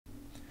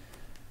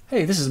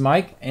Hey, this is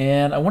Mike,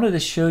 and I wanted to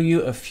show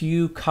you a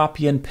few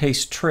copy and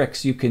paste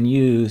tricks you can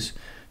use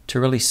to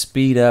really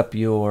speed up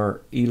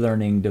your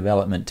e-learning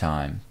development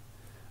time.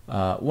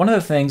 One of the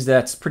things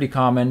that's pretty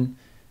common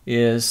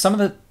is some of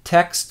the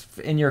text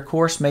in your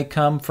course may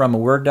come from a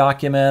Word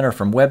document or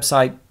from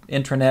website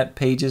intranet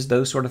pages,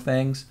 those sort of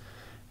things.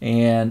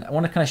 And I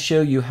want to kind of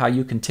show you how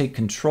you can take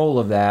control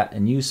of that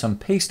and use some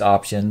paste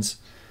options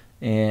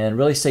and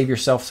really save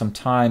yourself some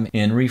time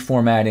in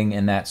reformatting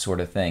and that sort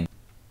of thing.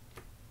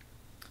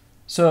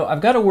 So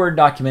I've got a Word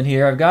document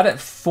here. I've got it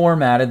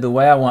formatted the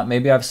way I want.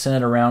 Maybe I've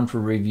sent it around for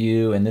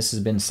review and this has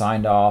been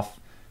signed off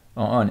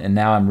on, and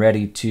now I'm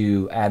ready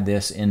to add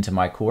this into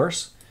my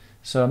course.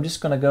 So I'm just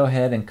going to go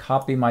ahead and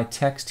copy my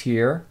text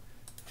here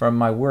from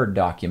my Word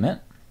document.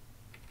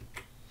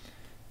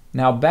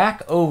 Now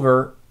back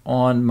over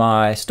on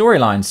my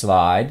storyline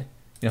slide,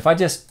 if I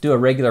just do a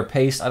regular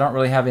paste, I don't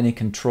really have any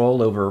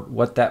control over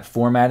what that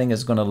formatting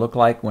is going to look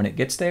like when it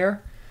gets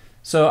there.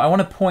 So I want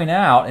to point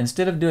out,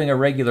 instead of doing a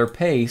regular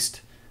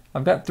paste,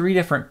 I've got three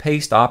different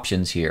paste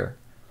options here.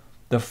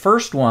 The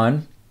first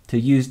one, to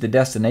use the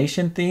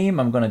destination theme,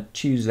 I'm going to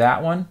choose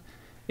that one.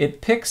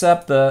 It picks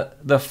up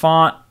the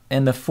font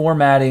and the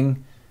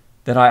formatting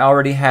that I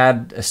already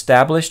had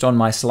established on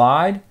my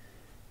slide.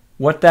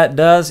 What that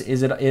does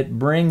is it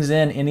brings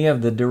in any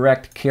of the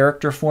direct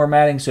character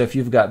formatting. So if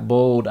you've got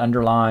bold,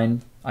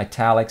 underline,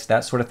 italics,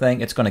 that sort of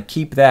thing, it's going to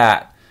keep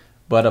that,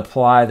 but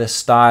apply the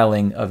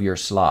styling of your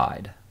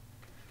slide.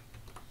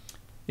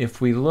 If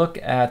we look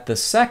at the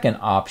second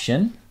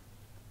option,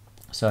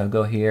 so I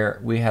go here,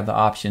 we have the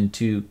option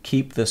to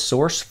keep the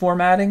source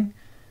formatting.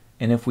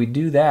 And if we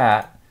do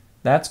that,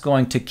 that's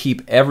going to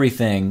keep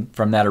everything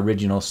from that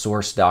original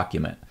source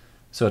document.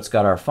 So it's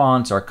got our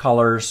fonts, our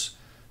colors,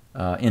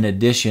 in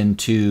addition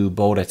to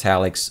bold,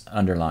 italics,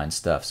 underline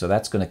stuff. So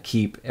that's going to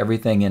keep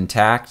everything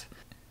intact.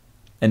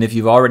 And if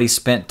you've already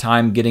spent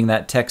time getting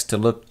that text to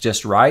look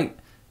just right,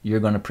 you're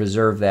going to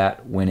preserve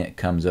that when it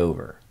comes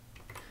over.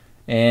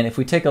 And if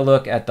we take a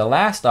look at the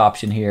last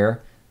option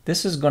here,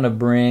 this is going to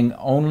bring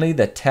only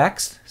the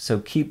text, so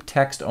keep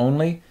text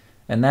only,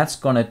 and that's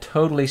going to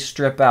totally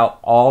strip out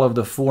all of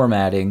the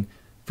formatting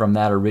from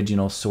that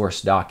original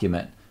source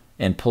document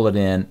and pull it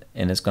in,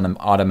 and it's going to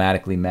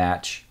automatically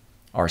match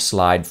our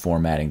slide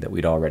formatting that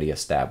we'd already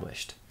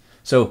established.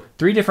 So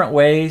three different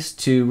ways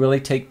to really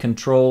take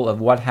control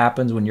of what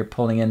happens when you're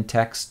pulling in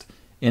text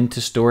into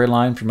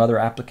Storyline from other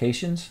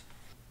applications.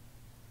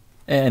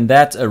 And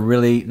that's a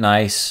really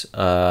nice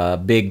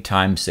big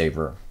time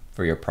saver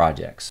for your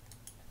projects.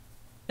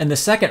 And the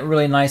second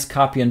really nice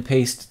copy and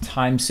paste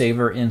time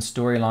saver in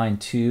Storyline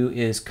 2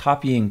 is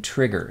copying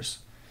triggers.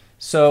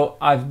 So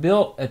I've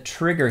built a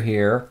trigger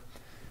here.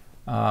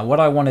 What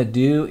I want to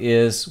do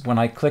is when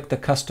I click the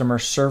customer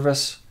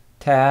service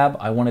tab,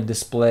 I want to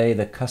display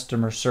the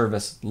customer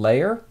service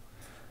layer.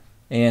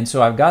 And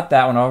so I've got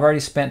that one. I've already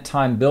spent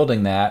time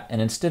building that.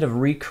 And instead of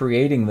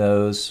recreating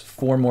those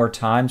 4 more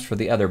times for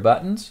the other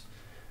buttons,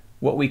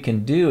 what we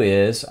can do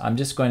is I'm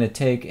just going to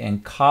take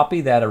and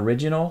copy that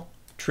original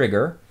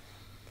trigger.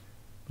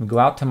 Go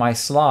out to my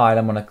slide.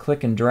 I'm going to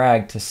click and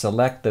drag to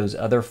select those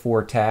other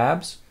 4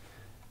 tabs.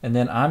 And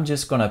then I'm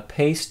just going to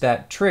paste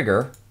that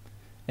trigger.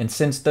 And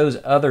since those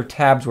other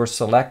tabs were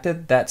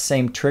selected, that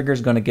same trigger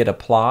is going to get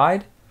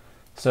applied.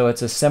 So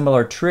it's a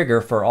similar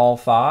trigger for all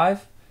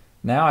 5.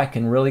 Now I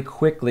can really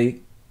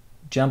quickly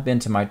jump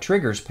into my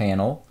triggers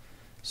panel.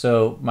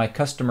 So my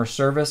customer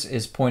service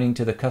is pointing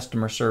to the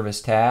customer service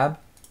tab.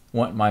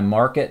 Want my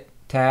market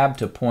tab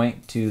to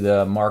point to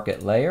the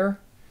market layer.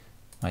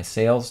 My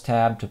sales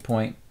tab to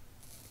point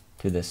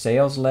to the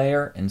sales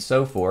layer, and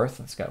so forth.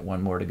 It's got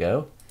one more to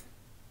go.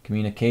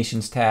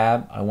 Communications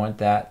tab, I want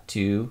that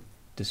to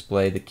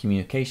display the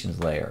communications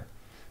layer.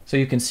 So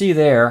you can see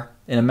there,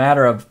 in a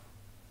matter of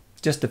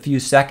just a few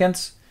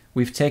seconds,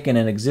 we've taken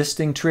an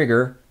existing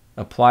trigger,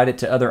 applied it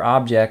to other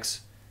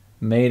objects,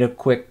 made a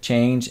quick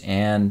change,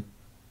 and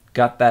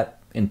got that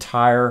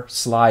entire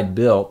slide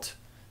built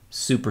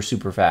super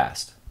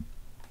fast.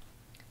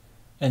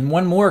 And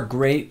one more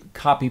great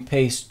copy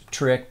paste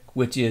trick,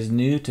 which is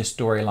new to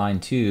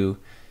Storyline 2,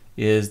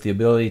 is the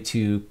ability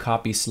to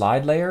copy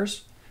slide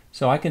layers.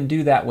 So I can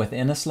do that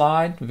within a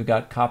slide. We've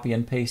got copy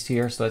and paste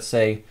here. So let's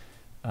say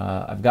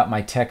I've got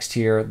my text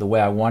here the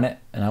way I want it,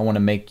 and I want to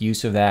make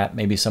use of that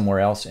maybe somewhere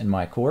else in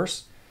my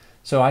course.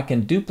 So I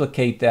can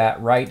duplicate that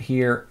right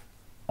here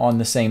on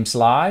the same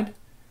slide,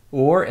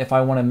 or if I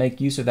want to make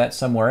use of that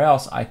somewhere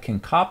else, I can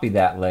copy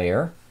that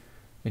layer,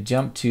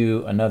 jump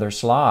to another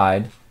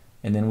slide,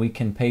 and then we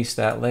can paste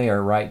that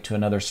layer right to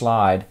another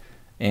slide.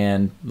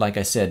 And like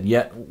I said,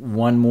 yet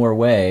one more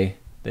way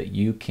that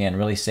you can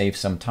really save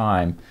some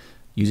time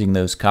using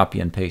those copy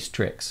and paste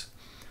tricks.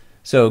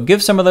 So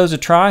give some of those a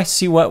try,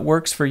 see what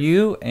works for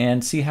you,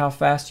 and see how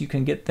fast you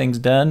can get things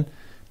done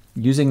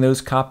using those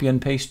copy and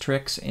paste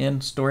tricks in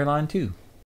Storyline 2.